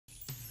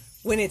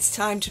When it's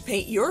time to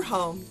paint your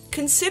home,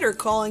 consider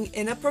calling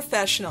in a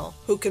professional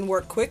who can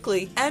work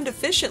quickly and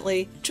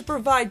efficiently to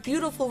provide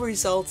beautiful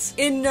results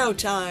in no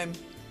time.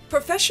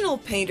 Professional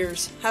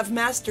painters have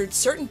mastered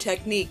certain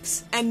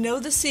techniques and know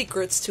the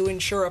secrets to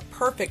ensure a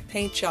perfect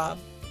paint job.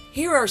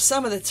 Here are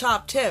some of the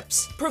top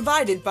tips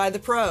provided by the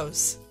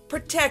pros.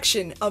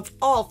 Protection of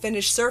all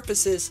finished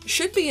surfaces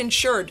should be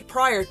ensured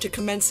prior to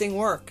commencing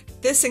work.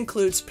 This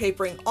includes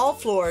papering all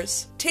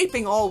floors,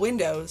 taping all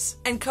windows,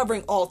 and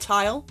covering all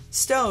tile,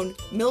 stone,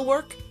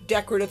 millwork,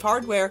 decorative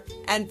hardware,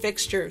 and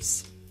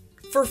fixtures.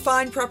 For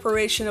fine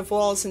preparation of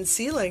walls and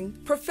ceiling,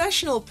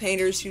 professional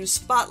painters use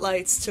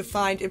spotlights to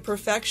find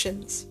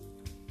imperfections.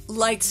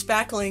 Light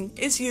spackling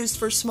is used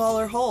for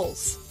smaller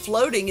holes.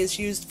 Floating is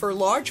used for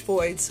large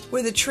voids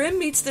where the trim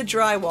meets the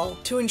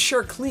drywall to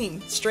ensure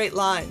clean, straight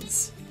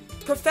lines.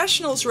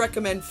 Professionals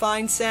recommend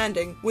fine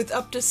sanding with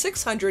up to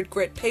 600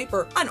 grit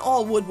paper on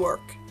all woodwork.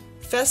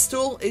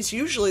 Festool is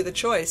usually the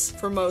choice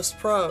for most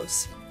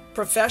pros.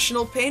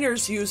 Professional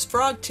painters use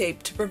frog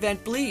tape to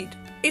prevent bleed.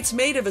 It's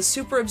made of a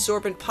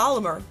superabsorbent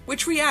polymer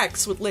which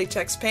reacts with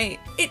latex paint.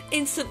 It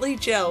instantly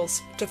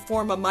gels to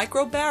form a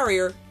micro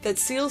barrier that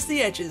seals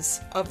the edges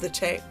of the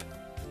tape.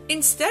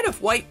 Instead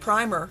of white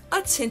primer,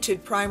 a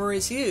tinted primer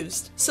is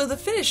used, so the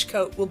finish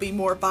coat will be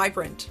more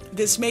vibrant.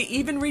 This may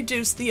even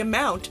reduce the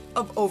amount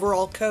of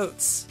overall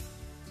coats.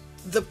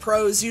 The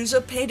pros use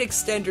a paint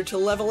extender to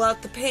level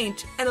out the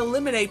paint and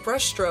eliminate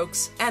brush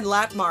strokes and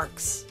lap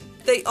marks.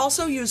 They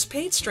also use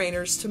paint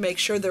strainers to make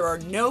sure there are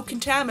no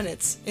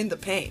contaminants in the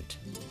paint.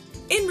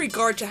 In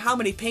regard to how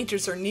many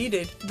painters are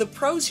needed, the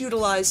pros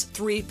utilize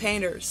 3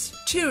 painters,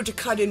 2 to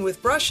cut in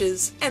with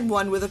brushes and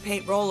 1 with a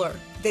paint roller.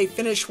 They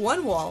finish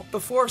one wall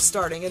before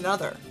starting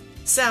another.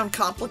 Sound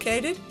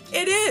complicated?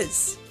 It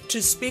is!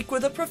 To speak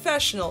with a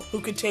professional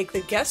who could take the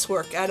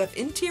guesswork out of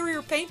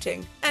interior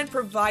painting and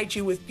provide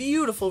you with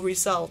beautiful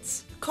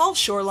results, call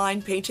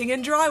Shoreline Painting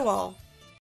and Drywall.